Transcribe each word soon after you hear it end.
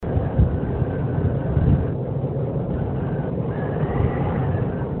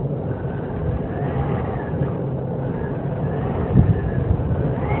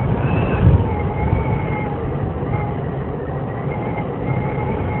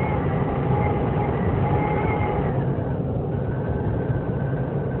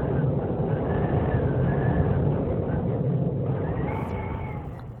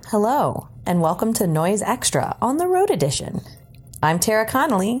Hello, and welcome to Noise Extra on the Road Edition. I'm Tara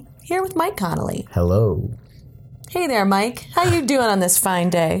Connolly, here with Mike Connolly. Hello. Hey there, Mike. How you doing on this fine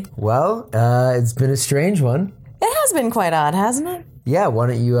day? Well, it's been a strange one. It has been quite odd, hasn't it? Yeah, why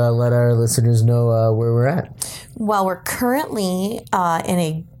don't you let our listeners know where we're at? Well, we're currently in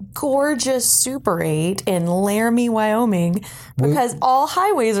a gorgeous Super 8 in Laramie, Wyoming, because all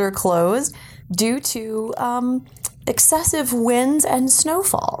highways are closed due to excessive winds and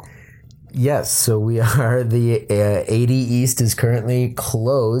snowfall. Yes, so we are, the 80 East is currently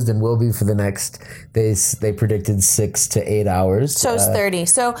closed and will be for the next, they predicted 6 to 8 hours. So it's 30.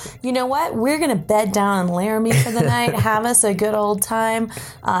 So you know what? We're going to bed down in Laramie for the night, have us a good old time,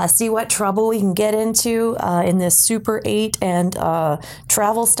 see what trouble we can get into in this Super 8 and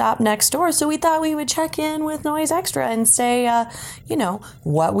travel stop next door. So we thought we would check in with Noise Extra and say,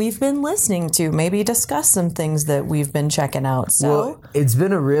 what we've been listening to, maybe discuss some things that we've been checking out. So well, it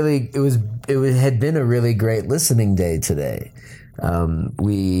had been a really great listening day today.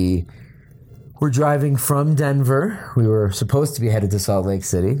 We were driving from Denver. We were supposed to be headed to Salt Lake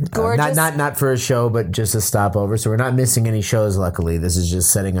City. Not for a show, but just a stopover. So we're not missing any shows, luckily. This is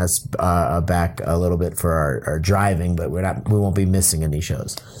just setting us back a little bit for our driving, but we won't be missing any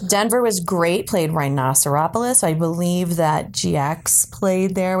shows. Denver was great, played Rhinoceropolis. I believe that GX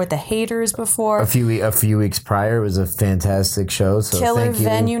played there with the Haters before. A few weeks prior, it was a fantastic show. So Killer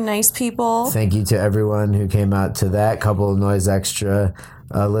venue, nice people. Thank you to everyone who came out to that. Couple of Noise Extra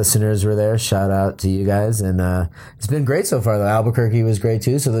listeners were there. Shout out to you guys. And it's been great so far. The Albuquerque was great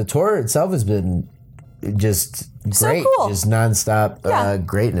too. So the tour itself has been just great. So cool. Just nonstop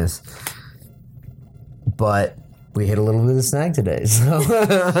greatness. But we hit a little bit of a snag today. So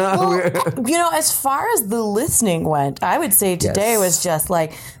well, as far as the listening went, I would say today was just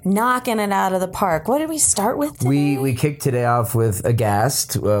like knocking it out of the park. What did we start with today? We kicked today off with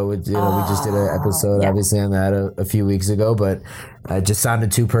Aghast. We just did an episode obviously on that a few weeks ago, but it just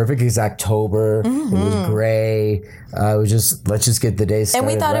sounded too perfect. It's October. Mm-hmm. It was gray. Let's just get the day started.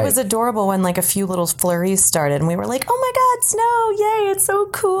 And we thought it was adorable when like a few little flurries started, and we were like, "Oh my God, snow! Yay! It's so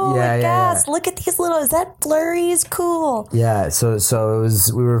cool! Yeah. Look at these little. Is that flurries? Cool!" Yeah. So it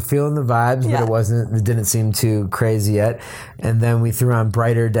was. We were feeling the vibes, but it didn't seem too crazy yet. And then we threw on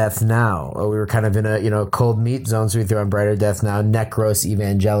Brighter Death Now. We were kind of in a cold meat zone, so we threw on Brighter Death Now, Necros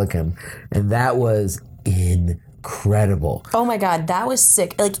Evangelicum, and that was incredible. Oh my God, that was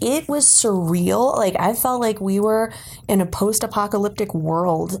sick. Like, it was surreal. Like, I felt like we were in a post-apocalyptic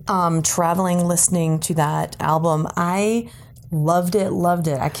world traveling, listening to that album. I loved it.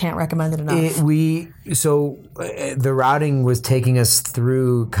 I can't recommend it enough. The routing was taking us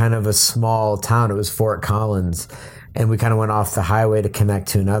through kind of a small town. It was Fort Collins. And we kind of went off the highway to connect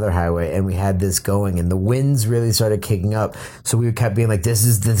to another highway, and we had this going, and the winds really started kicking up. So we kept being like, "This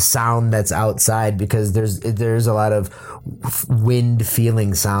is the sound that's outside," because there's a lot of wind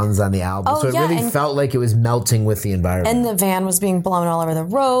feeling sounds on the album. So it really felt like it was melting with the environment. And the van was being blown all over the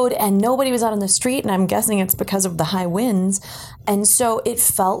road, and nobody was out on the street. And I'm guessing it's because of the high winds. And so it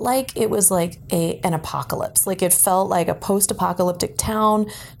felt like it was like an apocalypse. Like, it felt like a post-apocalyptic town.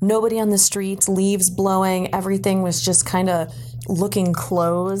 Nobody on the streets, leaves blowing. Everything was just kind of looking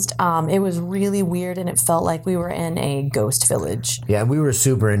closed. It was really weird, and it felt like we were in a ghost village. Yeah, we were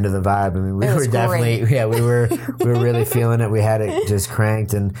super into the vibe. I mean, we were definitely, we were really feeling it. We had it just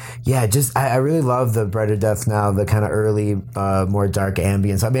cranked, and I really love the Brighter Death Now, the kind of early, more dark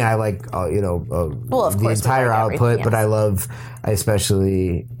ambience. I mean, I like, the entire output, but I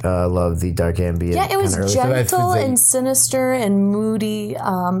especially love the dark ambient. Yeah, it was gentle and sinister and moody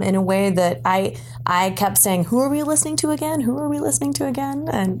in a way that I kept saying, "Who are we listening to again? Who are we listening to again?"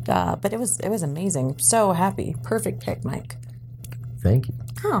 And but it was amazing. So happy. Perfect pick, Mike. Thank you.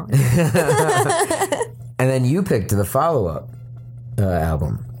 Oh. And then you picked the follow-up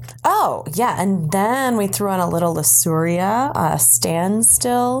album. Oh, yeah. And then we threw on a little Luxuria,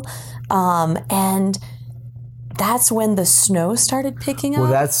 Standstill, and that's when the snow started picking up.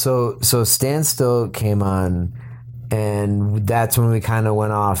 Well, that's so Standstill came on, and that's when we kind of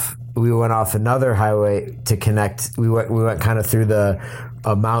went off. We went off another highway to connect. We went kind of through the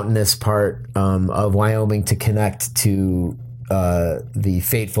mountainous part of Wyoming to connect to the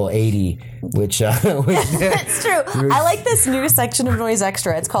fateful 80, which that's true. I like this new section of Noise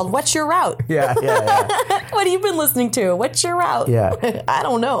Extra. It's called "What's Your Route?" Yeah. What have you been listening to? What's your route? Yeah. I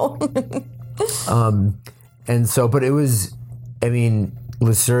don't know. And so, but it was, I mean,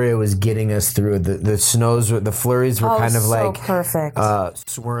 Luxuria was getting us through the snows. The flurries were kind of perfect.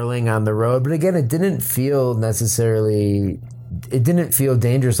 Swirling on the road. But again, it didn't feel necessarily it didn't feel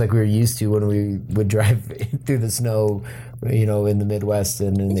dangerous like we were used to when we would drive through the snow, you know, in the Midwest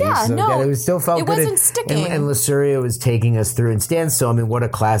and in the East. So no, it still felt it good. wasn't sticking. And Luceria was taking us through. And Stand Still, I mean, what a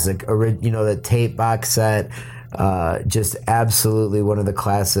classic. You know, the tape box set, just absolutely one of the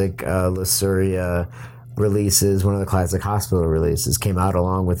classic Luceria releases, one of the classic Hospital releases, came out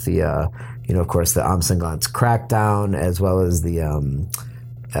along with the, you know, of course, the Amsenglanz Crackdown, as well as the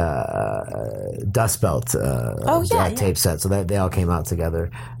Dust Belt tape set. So that they all came out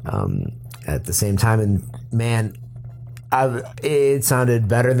together at the same time. And man, it sounded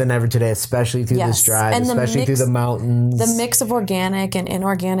better than ever today, especially through this drive, and especially through the mountains. The mix of organic and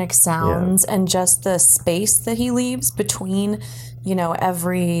inorganic sounds, and just the space that he leaves between, you know,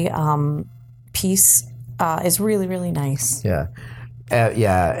 every piece is really, really nice. Yeah.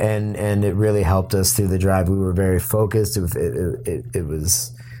 And it really helped us through the drive. We were very focused. It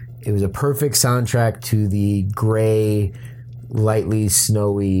was a perfect soundtrack to the gray, lightly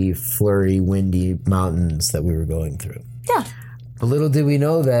snowy, flurry, windy mountains that we were going through. Yeah. But little did we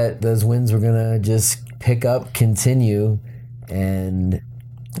know that those winds were going to just pick up, continue, and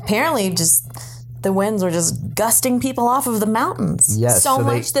apparently just the winds were just gusting people off of the mountains. Yes, so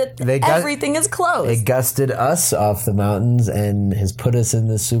much that everything is closed. It gusted us off the mountains and has put us in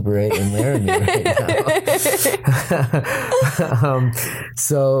the Super 8 in Laramie right now.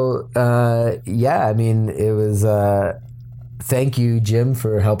 Yeah, I mean, it was... thank you, Jim,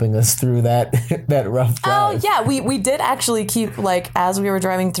 for helping us through that rough drive. Oh, yeah. We did actually keep, like, as we were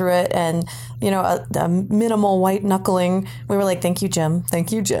driving through it and, you know, a minimal white knuckling, we were like, thank you, Jim.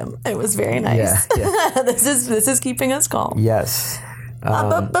 Thank you, Jim. It was very nice. Yeah. This is keeping us calm. Yes.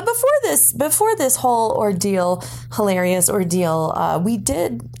 But before this whole hilarious ordeal, we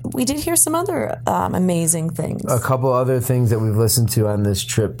did hear some other amazing things. A couple other things that we've listened to on this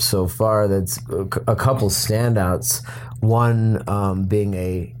trip so far. That's a couple standouts. One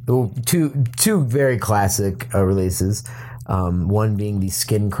being two very classic releases. One being the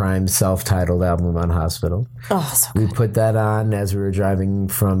Skin Crime self-titled album on Hospital. Oh, so good. We put that on as we were driving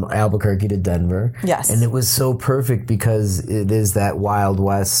from Albuquerque to Denver. Yes. And it was so perfect because it is that Wild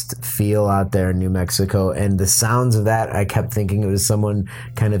West feel out there in New Mexico. And the sounds of that, I kept thinking it was someone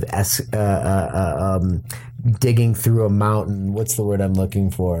kind of digging through a mountain. What's the word I'm looking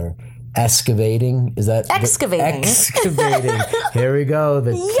for? Excavating? Is that excavating? Excavating. Here we go.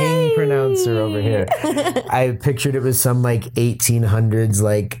 The king pronouncer over here. I pictured it was some like 1800s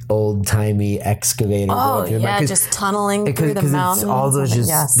like old timey excavating. Oh yeah, just tunneling through the mountains. All those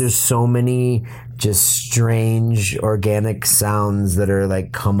there's so many just strange organic sounds that are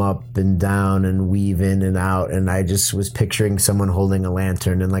like come up and down and weave in and out, and I just was picturing someone holding a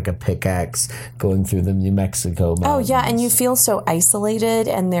lantern and like a pickaxe going through the New Mexico mountains. Oh yeah, and you feel so isolated,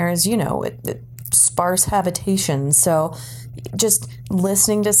 and there's sparse habitation. So just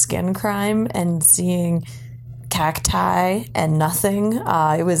listening to Skin Crime and seeing cacti and nothing,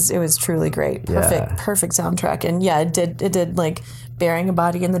 it was truly great. Perfect soundtrack. And yeah, it did like Burying a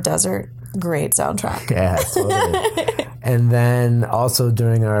Body in the Desert. Great soundtrack. Yeah, totally. And then also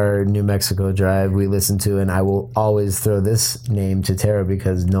during our New Mexico drive, we listened to, and I will always throw this name to Tara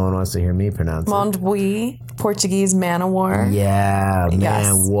because no one wants to hear me pronounce it. Mondwi, Portuguese Man of War. Yeah,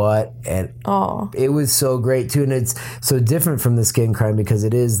 man, what? And it was so great too. And it's so different from the Skin Crime because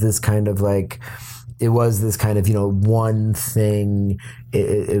it is this kind of like, it was this kind of, one thing.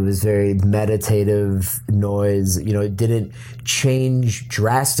 It was very meditative noise. It didn't change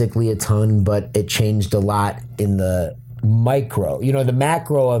drastically a ton, but it changed a lot in the micro. The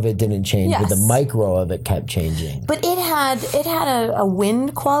macro of it didn't change, but the micro of it kept changing. But it had a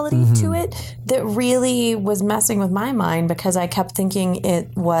wind quality to it that really was messing with my mind because I kept thinking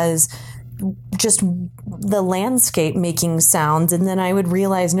it was just the landscape making sounds, and then I would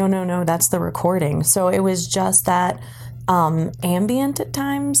realize no, that's the recording. So it was just that ambient at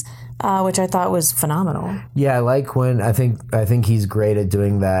times, which I thought was phenomenal. Yeah, I like when I think he's great at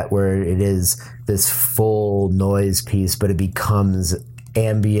doing that, where it is this full noise piece, but it becomes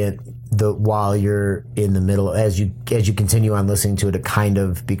ambient while you're in the middle. As you continue on listening to it, it kind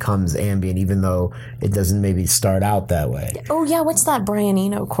of becomes ambient, even though it doesn't maybe start out that way. Oh yeah, what's that Brian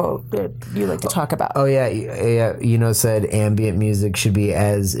Eno quote that you like to talk about? Oh yeah, said ambient music should be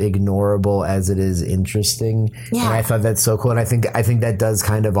as ignorable as it is interesting. Yeah, and I thought that's so cool, and I think that does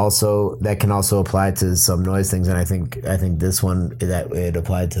kind of also, that can also apply to some noise things, and I think this one, that it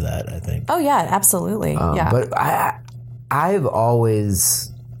applied to that. I think. Oh yeah, absolutely. But I've always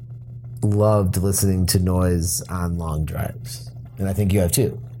loved listening to noise on long drives, and I think you have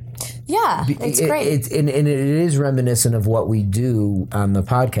too. Yeah, it's great. And it is reminiscent of what we do on the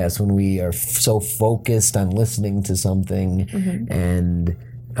podcast when we are so focused on listening to something and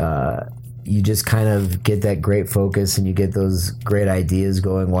you just kind of get that great focus and you get those great ideas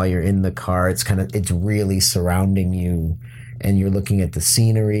going while you're in the car. It's really surrounding you and you're looking at the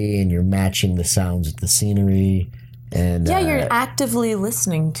scenery and you're matching the sounds with the scenery. And you're actively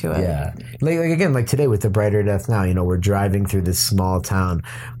listening to it. Yeah. Like today with the Brighter Death Now, we're driving through this small town.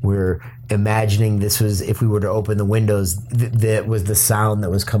 We're imagining this was, if we were to open the windows, that was the sound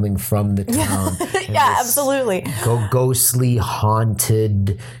that was coming from the town. Yeah, absolutely. Ghostly,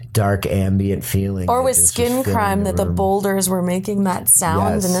 haunted, dark ambient feeling. Or with Skin Crime, that the boulders were making that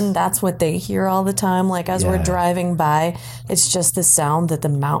sound, and then that's what they hear all the time. Like as we're driving by, it's just the sound that the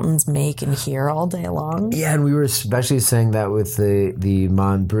mountains make and hear all day long. Yeah, and we were especially saying that with the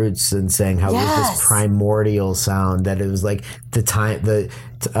Mon Brutes and saying how it was this primordial sound, that it was like the time,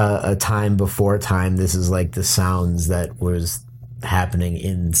 a time before time. This is like the sounds that was happening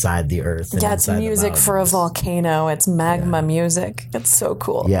inside the earth. Yeah, it's music for a volcano. It's magma music. It's so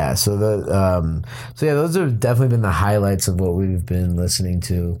cool. Yeah, so those have definitely been the highlights of what we've been listening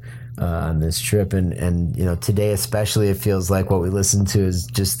to on this trip, and today especially, it feels like what we listened to is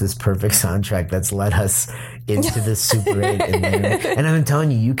just this perfect soundtrack that's led us into this Super 8 and I'm telling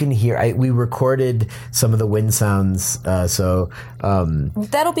you, you can hear. We recorded some of the wind sounds, so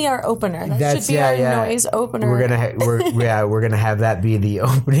that'll be our opener. That should be our noise opener. We're gonna have that be the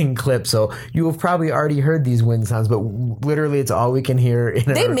opening clip. So you have probably already heard these wind sounds, but literally it's all we can hear.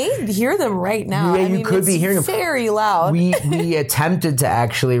 They may hear them right now. Yeah, you could be hearing them very loud. We attempted to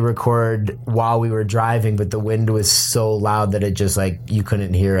actually record while we were driving, but the wind was so loud that it just you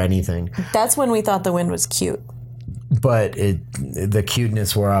couldn't hear anything. That's when we thought the wind was cute. But the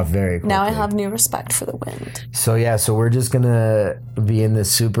cuteness wore off very quickly. Now I have new respect for the wind. So we're just gonna be in the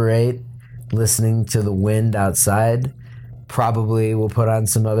Super 8 listening to the wind outside. Probably we'll put on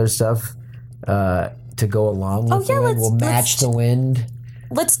some other stuff to go along with the wind. We'll match the wind.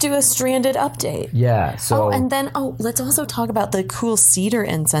 Let's do a Stranded update. Yeah. So. And then let's also talk about the cool cedar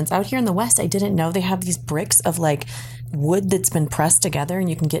incense out here in the West. I didn't know they have these bricks of wood that's been pressed together, and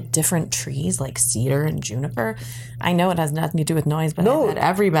you can get different trees like cedar and juniper. I know it has nothing to do with noise, but I bet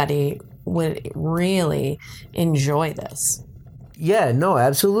everybody would really enjoy this. Yeah, no,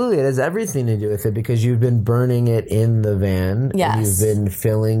 absolutely. It has everything to do with it because you've been burning it in the van. Yes. And you've been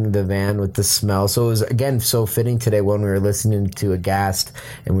filling the van with the smell. So it was, again, so fitting today when we were listening to Aghast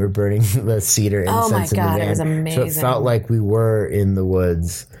and we were burning the cedar incense in the van. It was amazing. So it felt like we were in the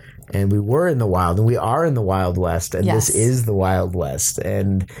woods and we were in the wild and we are in the Wild West. And this is the Wild West.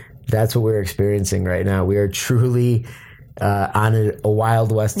 And that's what we're experiencing right now. We are truly on a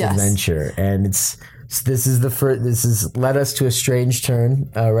Wild West adventure. And this has led us to a strange turn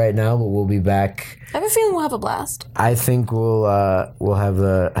right now, but we'll be back. I have a feeling we'll have a blast. I think we'll have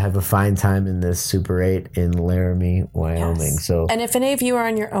a fine time in this Super 8 in Laramie, Wyoming. Yes. So, and if any of you are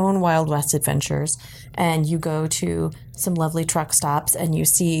on your own Wild West adventures and you go to some lovely truck stops and you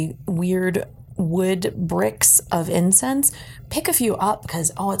see weird wood bricks of incense, pick a few up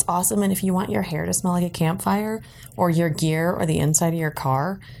because it's awesome. And if you want your hair to smell like a campfire or your gear or the inside of your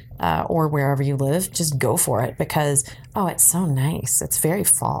car, or wherever you live, just go for it because, it's so nice. It's very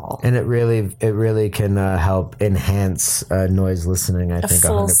fall. And it really can help enhance noise listening, I think, 100%. A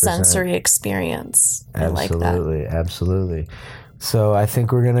full sensory experience. Absolutely, absolutely. So I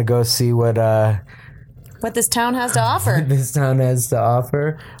think we're going to go see what this town has to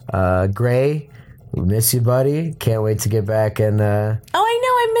offer. Gray, we miss you, buddy. Can't wait to get back and...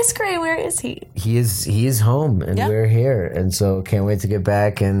 I miss Gray. Where is he? He is home, and we're here. And so can't wait to get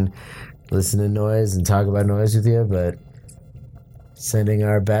back and listen to noise and talk about noise with you. But sending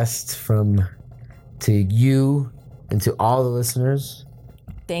our best to you and to all the listeners.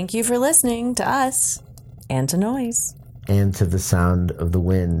 Thank you for listening to us and to noise. And to the sound of the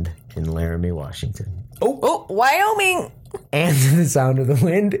wind in Laramie, Washington. Oh, Wyoming! And to the sound of the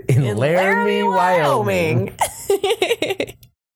wind in Laramie, Wyoming.